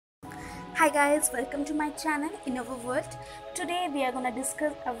Hi guys, welcome to my channel InnovaWorld. Today we are going to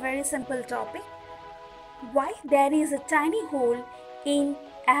discuss a very simple topic. Why there is a tiny hole in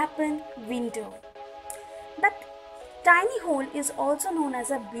airplane window. That tiny hole is also known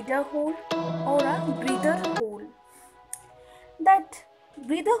as a breather hole or a breather hole. That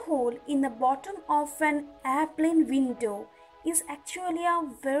breather hole in the bottom of an airplane window is actually a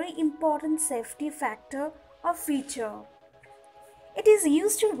very important safety factor or feature. It is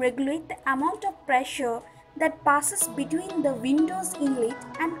used to regulate the amount of pressure that passes between the window's inlet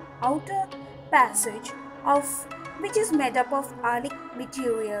and outer passage, of which is made up of allic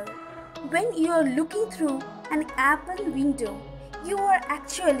material. When you are looking through an airplane window, you are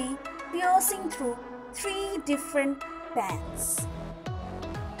actually piercing through three different panes.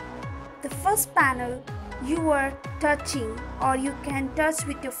 The first panel you are touching or you can touch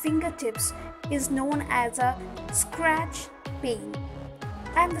with your fingertips is known as a scratch pane,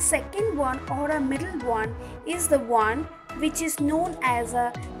 and the second one or a middle one is the one which is known as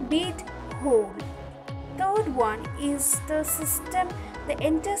a bead hole. Third one is the system. The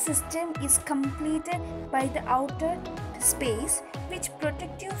entire system is completed by the outer space which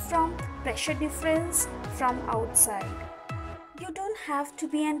protect you from pressure difference from outside. You don't have to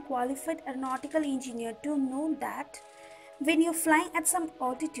be an qualified aeronautical engineer to know that when you're flying at some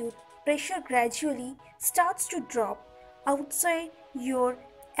altitude, pressure gradually starts to drop outside your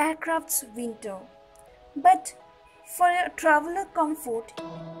aircraft's window. But for a traveler comfort,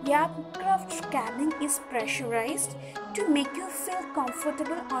 aircraft cabin is pressurized to make you feel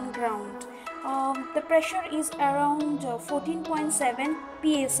comfortable on ground. The pressure is around 14.7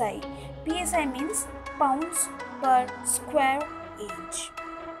 psi. PSI means pounds per square inch.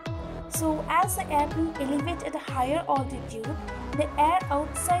 So as the airplane elevates at a higher altitude, the air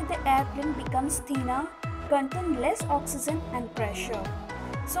outside the airplane becomes thinner, contain less oxygen and pressure.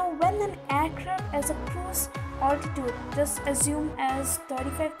 So when an aircraft has a cruise altitude, just assume as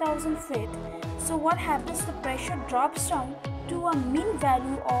 35,000 feet, so what happens, the pressure drops down to a mean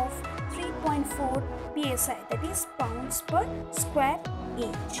value of 3.4 psi, that is pounds per square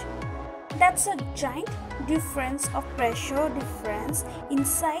inch. That's a giant difference of pressure difference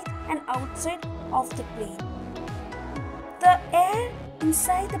inside and outside of the plane. The air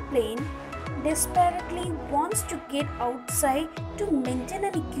inside the plane desperately wants to get outside to maintain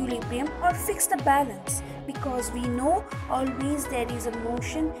an equilibrium or fix the balance, because we know always there is a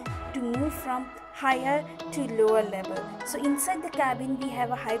motion to move from higher to lower level. So inside the cabin we have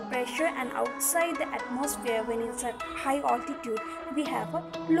a high pressure, and outside the atmosphere when it's at high altitude we have a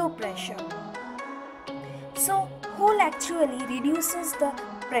low pressure. So hole actually reduces the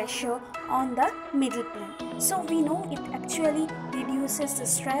pressure on the middle plane. So we know it actually reduces the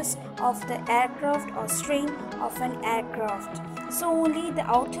stress of the aircraft or strain of an aircraft. So only the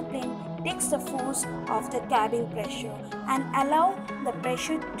outer plane takes the force of the cabin pressure and allow the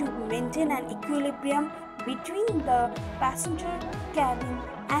pressure to maintain an equilibrium between the passenger cabin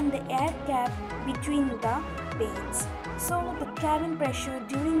and the air gap between the planes. So the cabin pressure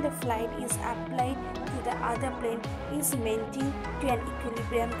during the flight is applied to the other plane is maintained to an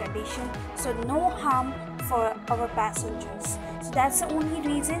equilibrium condition, so no harm for our passengers. So that's the only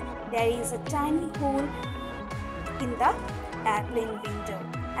reason there is a tiny hole in the airplane window.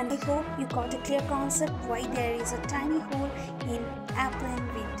 And I hope you got a clear concept why there is a tiny hole in airplane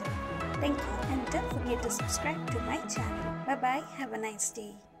window. Thank you, and don't forget to subscribe to my channel. Bye bye, have a nice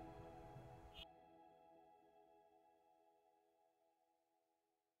day.